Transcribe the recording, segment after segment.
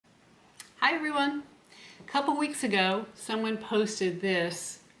Hi everyone! A couple weeks ago, someone posted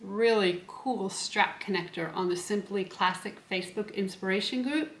this really cool strap connector on the Simply Classic Facebook inspiration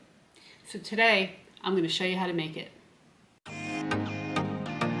group. So today, I'm going to show you how to make it.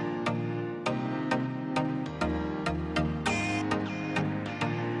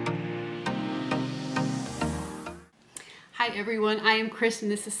 Hi everyone, I am Chris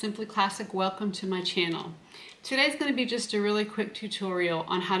and this is Simply Classic. Welcome to my channel. Today's going to be just a really quick tutorial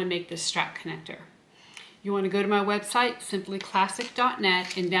on how to make this strap connector. You want to go to my website,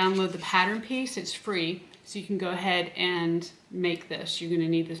 simplyclassic.net, and download the pattern piece. It's free, so you can go ahead and make this. You're going to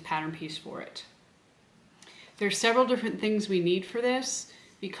need this pattern piece for it. There's several different things we need for this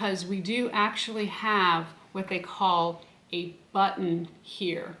because we do actually have what they call a button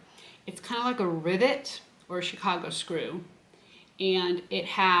here. It's kind of like a rivet or a Chicago screw, and it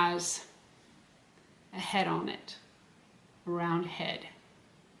has a head on it, a round head.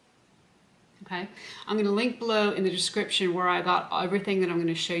 Okay, I'm going to link below in the description where I got everything that I'm going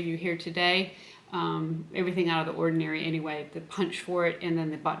to show you here today, everything out of the ordinary anyway, the punch for it and then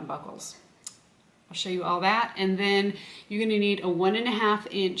the button buckles. I'll show you all that, and then you're going to need a 1.5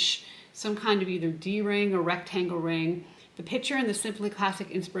 inch, some kind of either D-ring or rectangle ring. The picture in the Simply Classic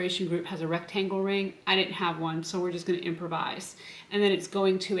Inspiration group has a rectangle ring. I didn't have one, so we're just going to improvise. And then it's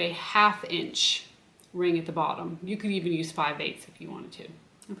going to a 1/2 inch ring at the bottom. You could even use 5/8 if you wanted to.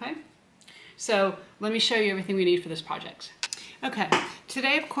 Okay? So let me show you everything we need for this project. Okay,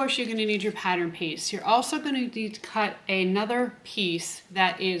 today of course you're going to need your pattern piece. You're also going to need to cut another piece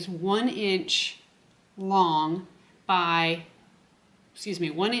that is 1 inch long by,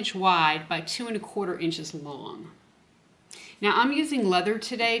 1 inch wide by 2¼ inches long. Now I'm using leather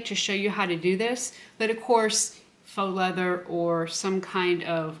today to show you how to do this, but of course faux leather or some kind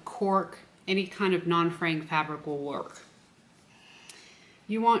of cork, any kind of non-fraying fabric will work.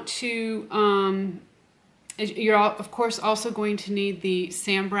 You want to, you're of course also going to need the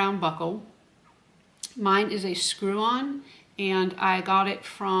Sam Browne buckle. Mine is a screw-on and I got it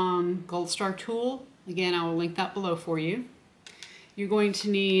from Gold Star Tool. Again, I will link that below for you. You're going to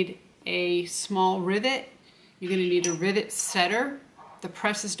need a small rivet. You're going to need a rivet setter. The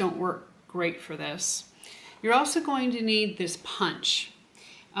presses don't work great for this. You're also going to need this punch.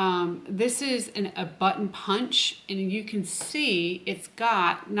 This is a button punch, and you can see it's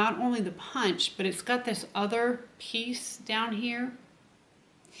got not only the punch, but it's got this other piece down here.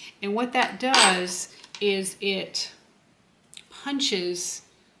 And what that does is it punches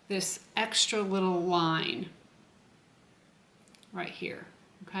this extra little line right here,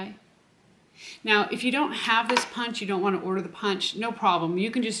 okay? Now, if you don't have this punch, you don't want to order the punch, no problem. You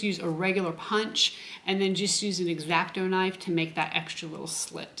can just use a regular punch and then just use an X-Acto knife to make that extra little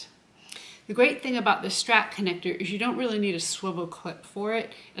slit. The great thing about the strap connector is you don't really need a swivel clip for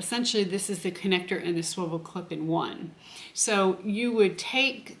it. Essentially, this is the connector and the swivel clip in one. So you would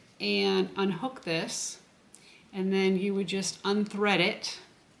take and unhook this, and then you would just unthread it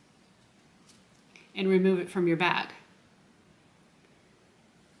and remove it from your bag.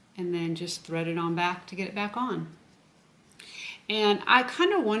 And then just thread it on back to get it back on. And I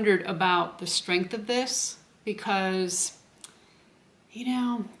kind of wondered about the strength of this because, you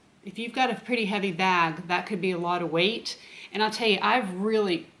know, if you've got a pretty heavy bag, that could be a lot of weight. And I'll tell you, I've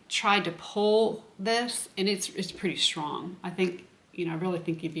really tried to pull this and it's pretty strong. I think, you know, I really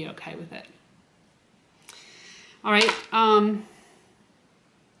think you'd be okay with it. All right,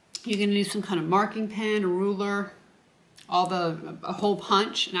 you're gonna need some kind of marking pen, a ruler, a hole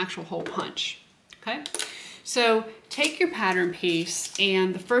punch, an actual hole punch, okay? So take your pattern piece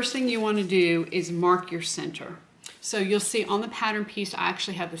and the first thing you want to do is mark your center. So you'll see on the pattern piece I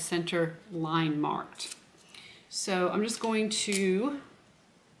actually have the center line marked. So I'm just going to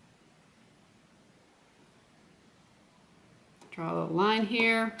draw a little line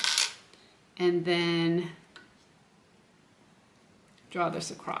here and then draw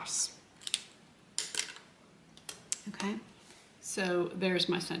this across. Okay, so there's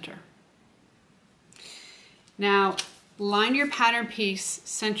my center. Now line your pattern piece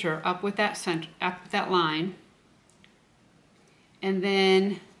center up with that line, and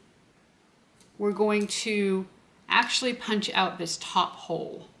then we're going to actually punch out this top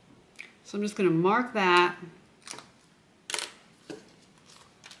hole. So I'm just going to mark that.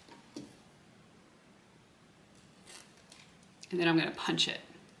 And then I'm going to punch it.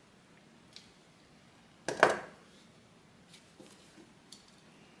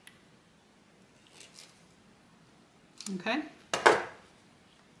 Okay.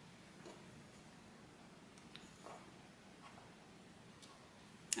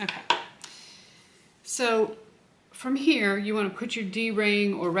 Okay. So from here, you want to put your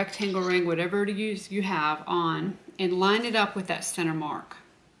D-ring or rectangle ring, whatever it is you have, on and line it up with that center mark.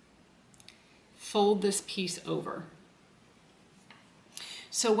 Fold this piece over.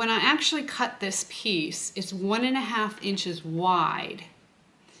 So when I actually cut this piece, it's 1.5 inches wide,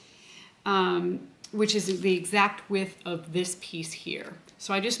 which is the exact width of this piece here.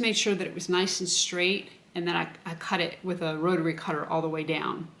 So I just made sure that it was nice and straight, and then I cut it with a rotary cutter all the way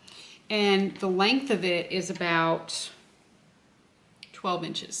down. And the length of it is about 12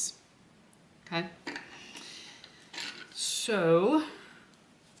 inches, okay? So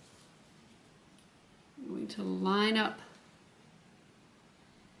I'm going to line up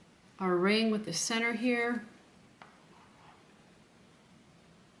our ring with the center here.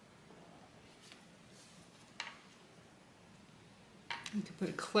 You can put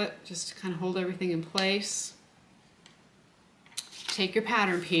a clip just to kind of hold everything in place. Take your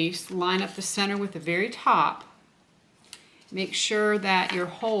pattern piece, line up the center with the very top. Make sure that your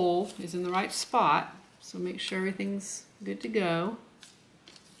hole is in the right spot. So make sure everything's good to go.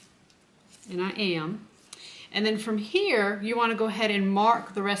 And I am. And then from here, you want to go ahead and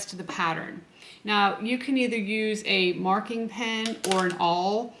mark the rest of the pattern. Now, you can either use a marking pen or an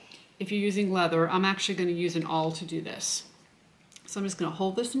awl. If you're using leather, I'm actually going to use an awl to do this. So I'm just going to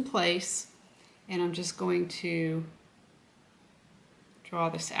hold this in place, and I'm just going to draw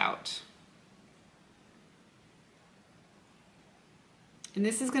this out. And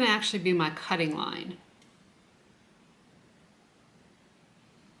this is going to actually be my cutting line.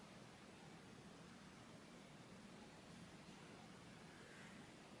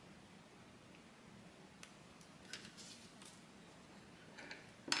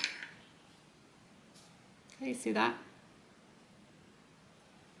 Okay, you see that?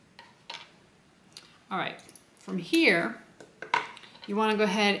 All right, from here, you want to go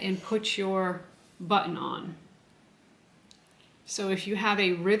ahead and put your button on. So if you have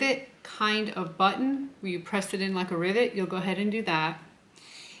a rivet kind of button where you press it in like a rivet, you'll go ahead and do that.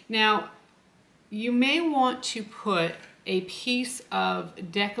 Now, you may want to put a piece of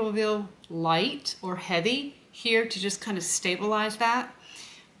Decoville light or heavy here to just kind of stabilize that.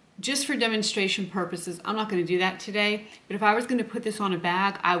 Just for demonstration purposes, I'm not going to do that today, but if I was going to put this on a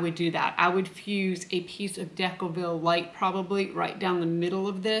bag, I would do that. I would fuse a piece of Decoville light probably right down the middle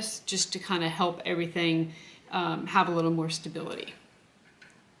of this just to kind of help everything have a little more stability.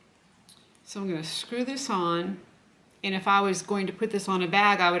 So I'm going to screw this on, and if I was going to put this on a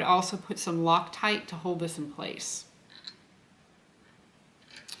bag, I would also put some Loctite to hold this in place.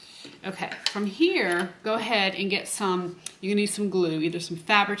 Okay, from here, go ahead and get some, you're gonna need some glue, either some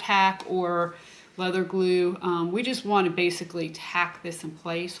Fabri-Tac or leather glue. We just want to basically tack this in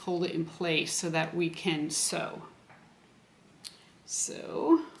place, hold it in place so that we can sew.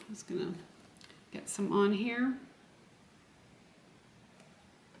 So, I'm just gonna get some on here.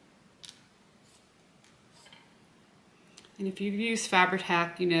 And if you've used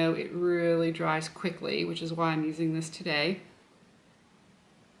Fabri-Tac, you know it really dries quickly, which is why I'm using this today.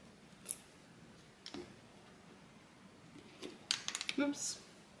 Oops.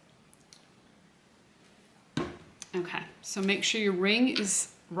 Okay, so make sure your ring is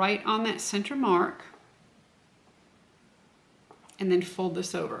right on that center mark, and then fold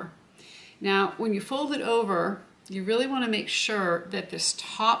this over. Now, when you fold it over, you really want to make sure that this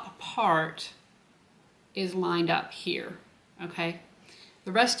top part is lined up here, okay?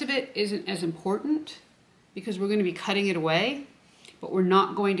 The rest of it isn't as important because we're going to be cutting it away, but we're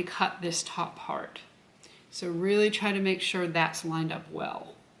not going to cut this top part. So really try to make sure that's lined up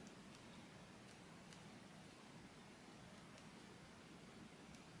well.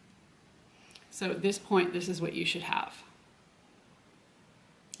 So at this point, this is what you should have.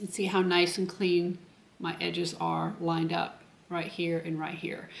 And see how nice and clean my edges are lined up right here and right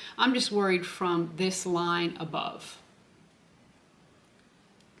here. I'm just worried from this line above.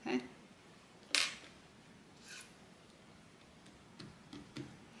 Okay.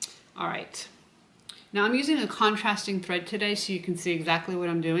 All right. Now I'm using a contrasting thread today so you can see exactly what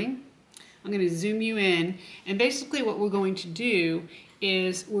I'm doing. I'm going to zoom you in, and basically what we're going to do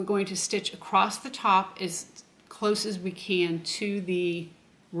is we're going to stitch across the top as close as we can to the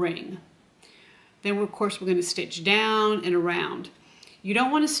ring. Then of course we're going to stitch down and around. You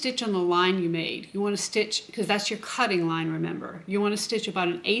don't want to stitch on the line you made. You want to stitch, because that's your cutting line, remember. You want to stitch about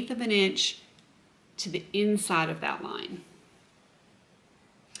 1/8 of an inch to the inside of that line.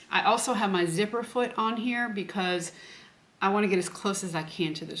 I also have my zipper foot on here because I want to get as close as I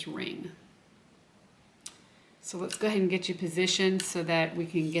can to this ring. So let's go ahead and get you positioned so that we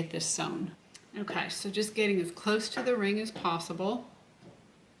can get this sewn. Okay, so just getting as close to the ring as possible.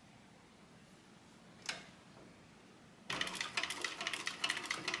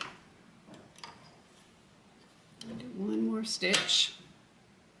 more stitch.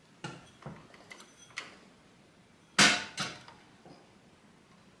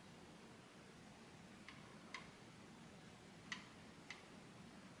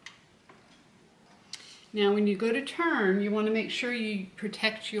 Now when you go to turn, you want to make sure you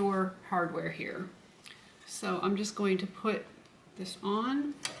protect your hardware here. So I'm just going to put this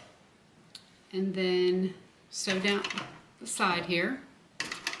on and then sew down the side here.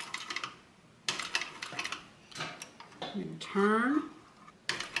 And turn.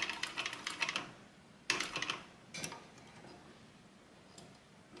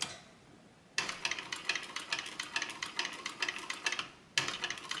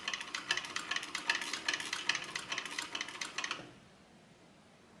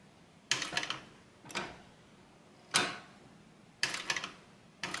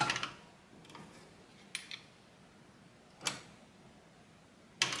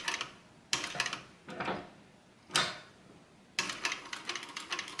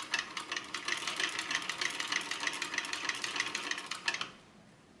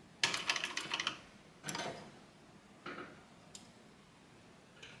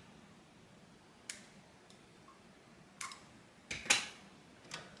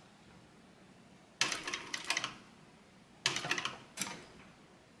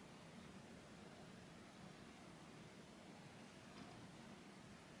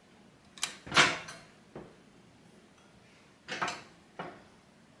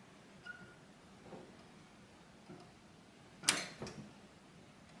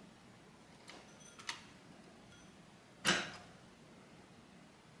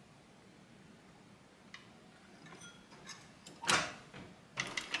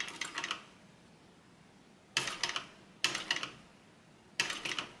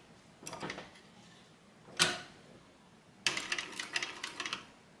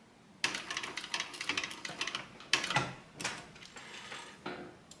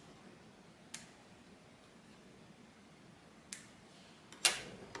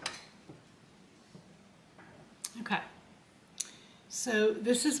 Okay, so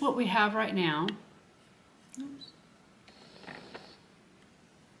this is what we have right now. Oops.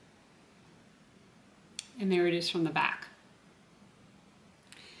 And there it is from the back.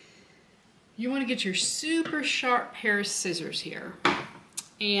 You want to get your super sharp pair of scissors here.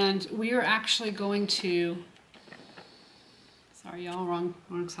 And we are actually going to, sorry y'all, wrong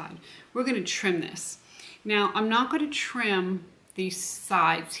side. We're going to trim this. Now I'm not going to trim these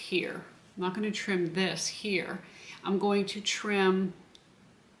sides here. I'm not going to trim this here. I'm going to trim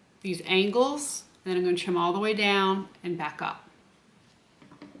these angles, then I'm going to trim all the way down and back up.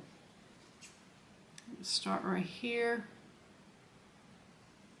 Start right here.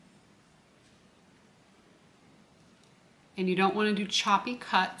 And you don't want to do choppy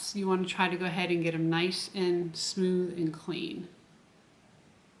cuts. You want to try to go ahead and get them nice and smooth and clean.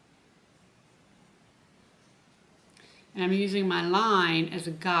 And I'm using my line as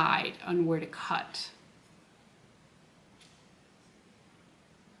a guide on where to cut.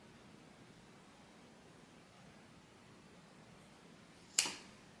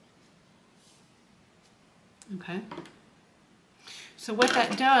 Okay. So what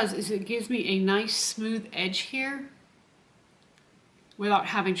that does is it gives me a nice smooth edge here without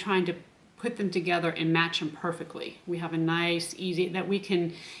trying to put them together and match them perfectly. We have a nice, easy, that we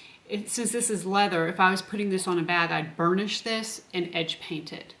can, since this is leather, if I was putting this on a bag, I'd burnish this and edge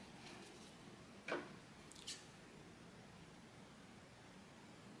paint it.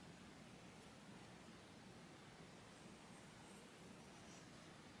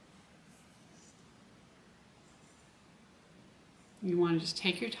 You want to just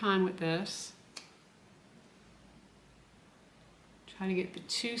take your time with this. Try to get the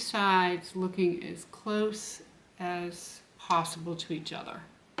two sides looking as close as possible to each other.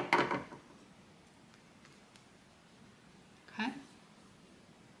 Okay?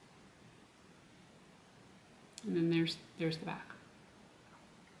 And then there's the back.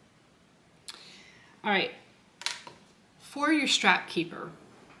 All right. For your strap keeper,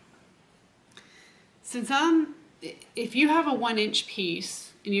 if you have a 1-inch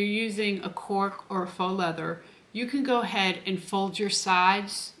piece and you're using a cork or a faux leather, you can go ahead and fold your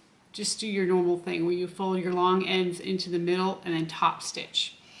sides. Just do your normal thing where you fold your long ends into the middle and then top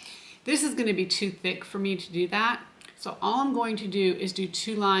stitch. This is going to be too thick for me to do that. So all I'm going to do is do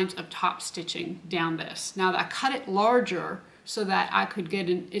 2 lines of top stitching down this. Now I cut it larger so that I could get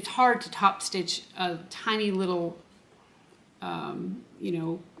in. It's hard to top stitch a tiny little, you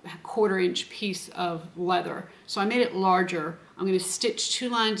know, 1/4-inch piece of leather. So I made it larger. I'm going to stitch 2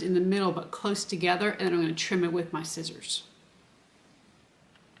 lines in the middle but close together, and then I'm going to trim it with my scissors.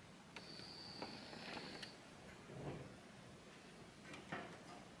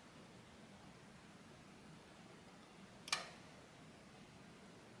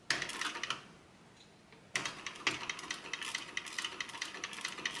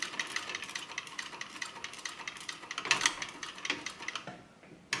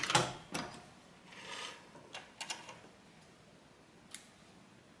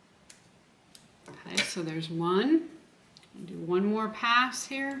 so there's one. I'll do one more pass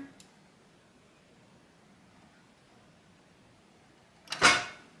here.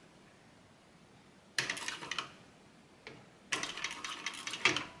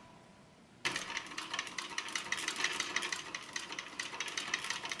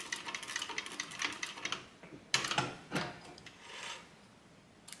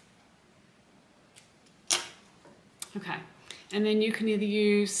 Okay, and then you can either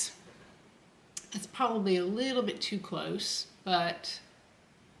use, it's probably a little bit too close, but,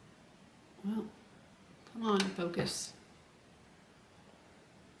 well, come on, focus.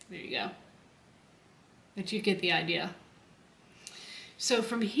 There you go. But you get the idea. So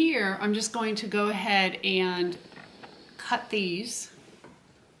from here, I'm just going to go ahead and cut these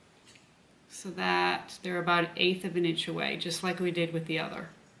so that they're about 1/8 of an inch away, just like we did with the other.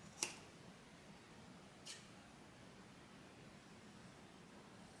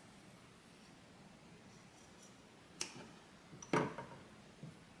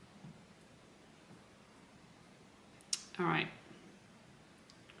 All right.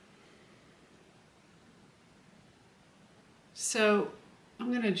 So I'm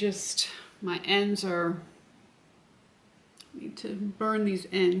going to just, my ends are, I need to burn these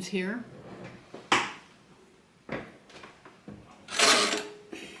ends here.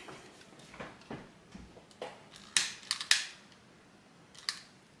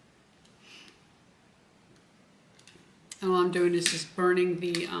 And all I'm doing is just burning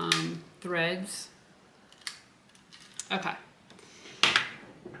the threads. Okay.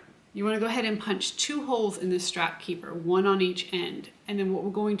 You want to go ahead and punch 2 holes in this strap keeper, 1 on each end. And then what we're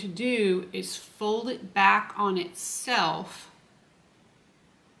going to do is fold it back on itself.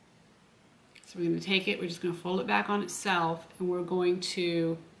 So we're going to take it, we're just going to fold it back on itself, and we're going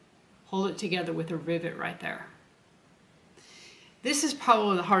to hold it together with a rivet right there. This is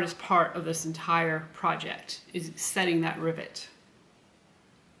probably the hardest part of this entire project, is setting that rivet.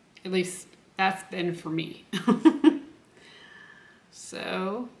 At least that's been for me.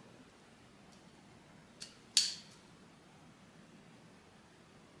 So,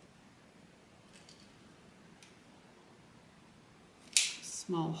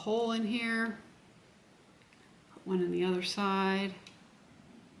 small hole in here, put one on the other side.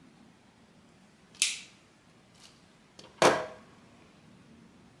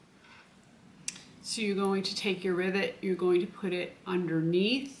 So you're going to take your rivet, you're going to put it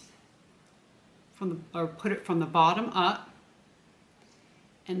underneath, or put it from the bottom up,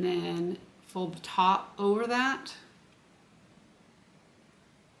 and then fold the top over that.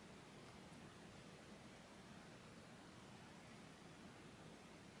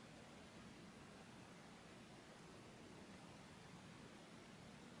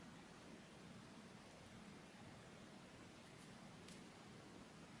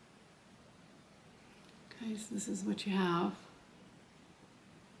 Okay, so this is what you have.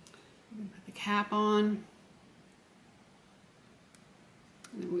 We're going to put the cap on.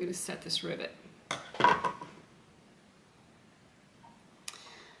 And then we're going to set this rivet.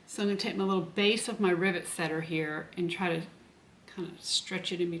 So I'm going to take my little base of my rivet setter here and try to kind of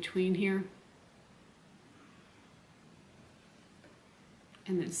stretch it in between here.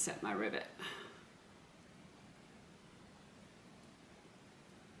 And then set my rivet.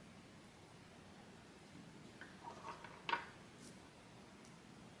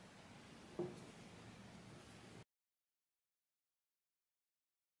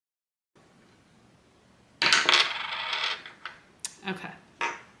 Okay.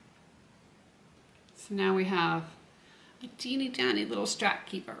 So now we have a teeny tiny little strap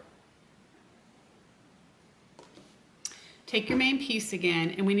keeper. Take your main piece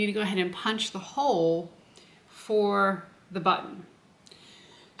again, and we need to go ahead and punch the hole for the button.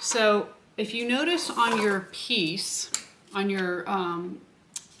 So if you notice on your piece, on your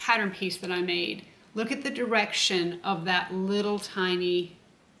pattern piece that I made, look at the direction of that little tiny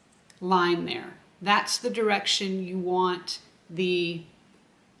line there. That's the direction you want the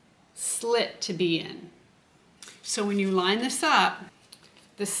slit to be in. So when you line this up,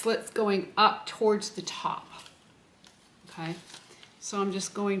 the slit's going up towards the top. Okay, so I'm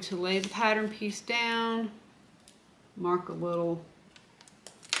just going to lay the pattern piece down, mark a little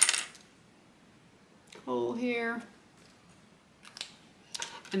hole here,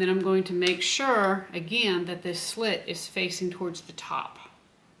 and then I'm going to make sure again that this slit is facing towards the top.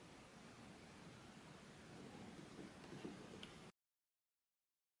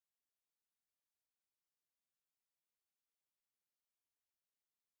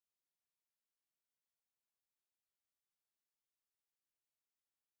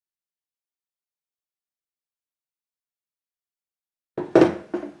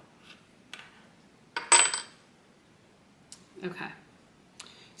 Okay.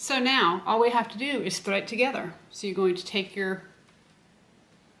 So now all we have to do is thread it together. So you're going to take your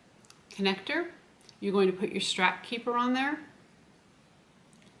connector, you're going to put your strap keeper on there,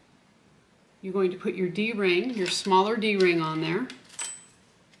 you're going to put your D-ring, your smaller D-ring on there,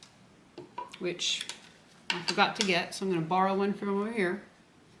 which I forgot to get, so I'm going to borrow one from over here.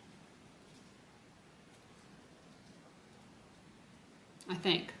 I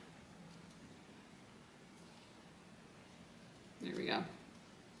think. There we go.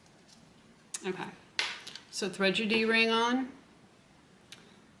 Okay, so thread your D-ring on,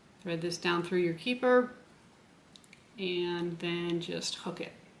 thread this down through your keeper, and then just hook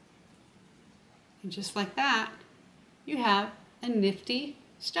it. And just like that, you have a nifty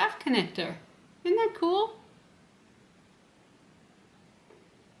strap connector. Isn't that cool?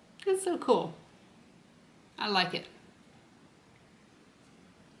 That's so cool. I like it.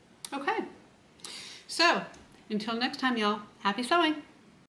 Okay, so until next time, y'all, happy sewing.